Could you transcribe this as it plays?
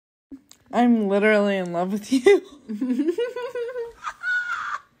I'm literally in love with you.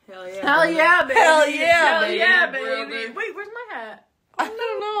 Hell yeah. Hell yeah, baby. Hell yeah, Hell baby. yeah, baby. Wait, where's my hat? I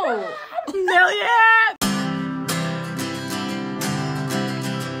don't know. Hell yeah.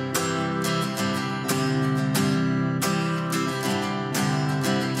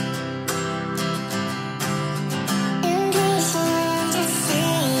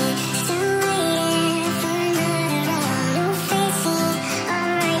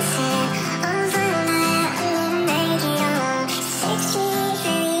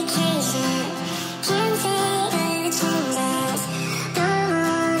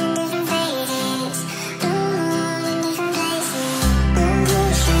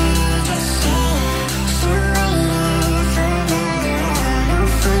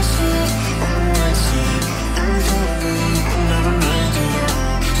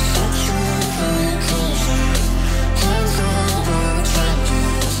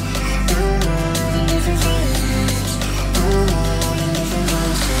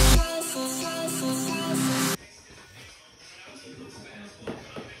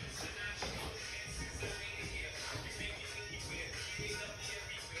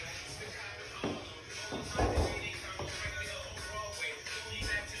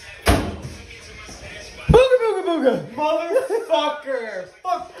 Motherfucker!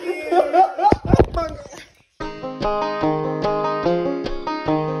 Fuck you!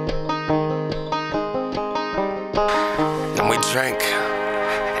 And we drink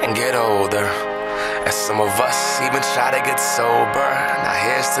and get older, and some of us even try to get sober. Now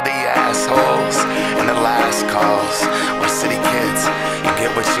here's to the assholes and the last calls. We're city kids, you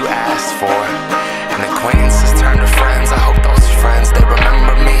get what you asked for. And acquaintances turn to friends. I hope those friends, they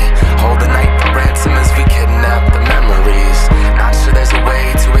remember me. Hold the night for ransom as we kidnap the memories. Not sure there's a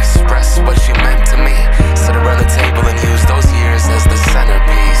way to express what you meant to me. Sit around the table and use those years as the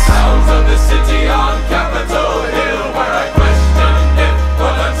centerpiece. Sounds of the city on Capitol Hill, where I question if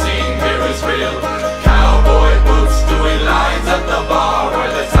what I'm seeing here is real. Cowboy boots doing lines at the bar,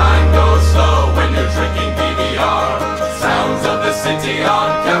 where the time goes slow when you're drinking PBR. Sounds of the city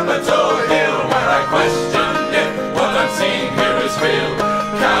on Capitol Hill, where I question if what I'm seeing here is real.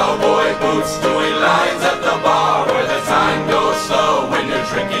 Cowboy boots doing lines at the bar, where the time goes slow when you're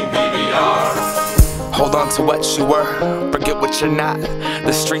drinking PBR. Hold on to what you were, forget what you're not.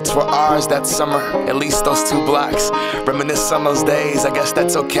 The streets were ours that summer, at least those 2 blocks. Reminisce on those days, I guess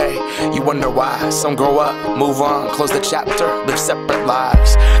that's okay. You wonder why, some grow up, move on, close the chapter, live separate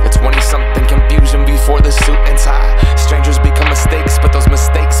lives. The 20-something confusion before the suit and tie. Strangers become mistakes, but those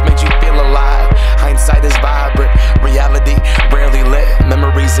mistakes made you feel alive. Hindsight is vibrant, reality rarely lit.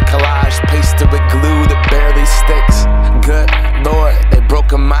 Memories a collage, pasted with glue that barely sticks. Good Lord, they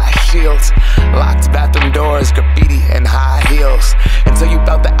broke my shields. Locked bathroom doors, graffiti, and high heels. Until you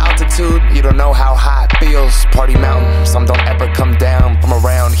felt the altitude, you don't know how high it feels. Party mountain, some don't ever come down from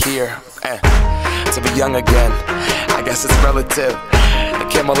around here. To be young again, I guess it's relative. The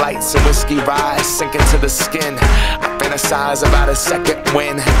Camel Lights and whiskey rise, sink into the skin. I fantasize about a second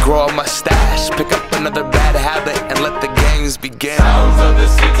win, grow a mustache, pick up another bad habit, and let the games begin. Sounds of the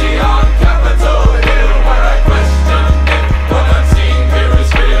city on Capitol Hill, where I question if what I'm seeing here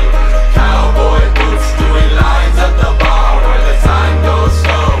is real. Cowboy boots doing lines at the bar, where the time goes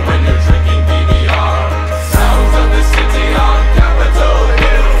slow when you're drinking PBR. Sounds of the city on Capitol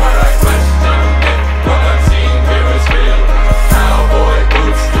Hill, where I question if what I'm seeing here is real. Cowboy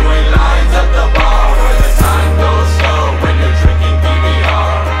boots doing lines at the bar, where the time goes slow when you're drinking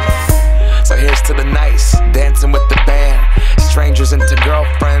PBR. So here's to the nice, dancing with the band. Strangers into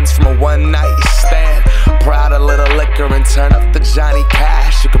girlfriends from a one-night stand. Pour out a little liquor and turn up the Johnny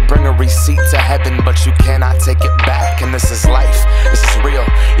Cash. You could bring a receipt to heaven, but you cannot take it back. And this is life, this is real,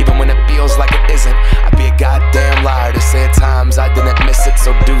 even when it feels like it isn't. I'd be a goddamn liar to say at times I didn't miss it.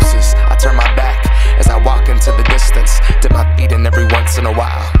 So deuces, I turn my back as I walk into the distance. Dip my feet in every once in a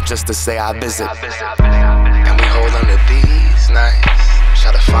while, just to say I visit. And we hold on to these nights,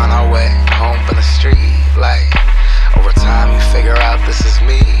 try to find our way home from the street light. Over time you figure out this is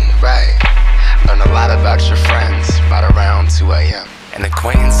me, right? Learn a lot about your friends, right around 2 a.m. And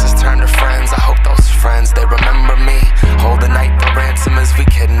acquaintances turn to friends. I hope those friends, they remember me. Hold the night for ransom as we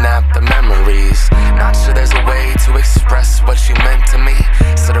kidnap the memories. Not sure there's a way to express what you meant to me.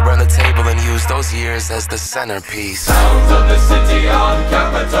 Sit around the table and use those years as the centerpiece. Sounds of the city on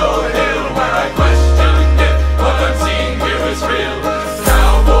Capitol Hill, where I question if what I'm seeing here is real.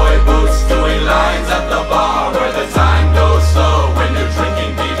 Cowboy boots doing lines at the bar, where the time goes slow when you're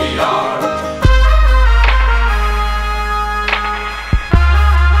drinking PBR.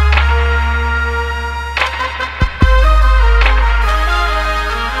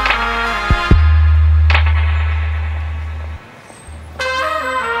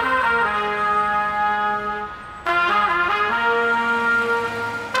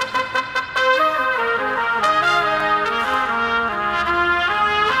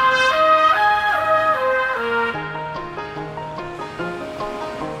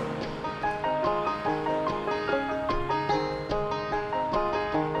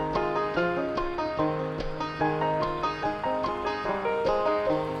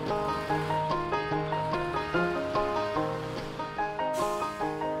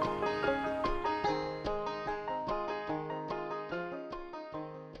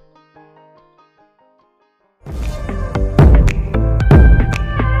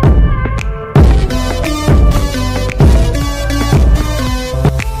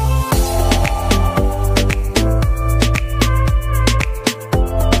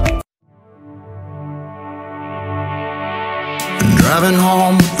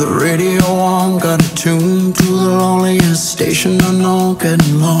 the radio on, got it tuned to the loneliest station I know,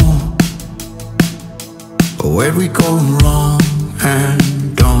 getting low. Where'd we go wrong?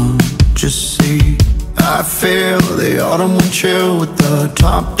 And don't just see, I feel the autumn wind chill with the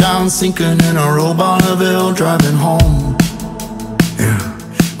top down, sinking in a roll Bonneville, driving home. Yeah,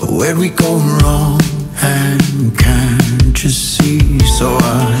 where'd we go wrong? And can't you see? So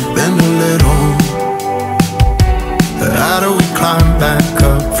I bend a little. How do we climb back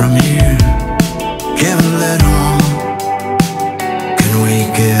up from here? Give a little. Can we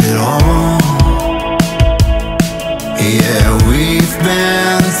get it all? Yeah, we've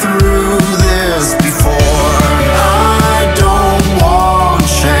been through this before. I don't want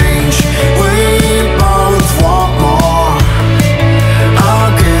change, we both want more.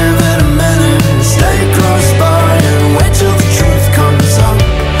 I'll give it a minute, stay close by and wait till the truth comes up.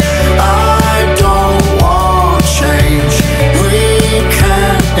 I don't want change, we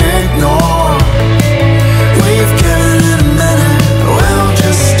can't ignore. We've given it a minute, we'll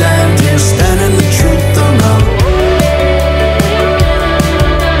just stand here spinning the truth around.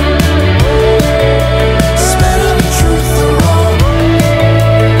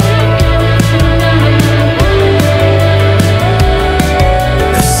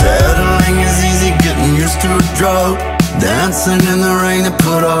 Dancing in the rain that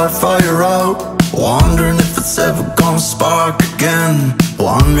put our fire out. Wondering if it's ever gonna spark again.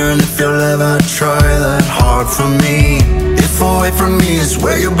 Wondering if you'll ever try that hard for me. If away from me is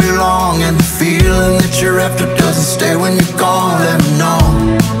where you belong, and the feeling that you're after doesn't stay when you're gone, let me know.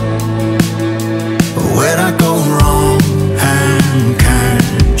 Where'd I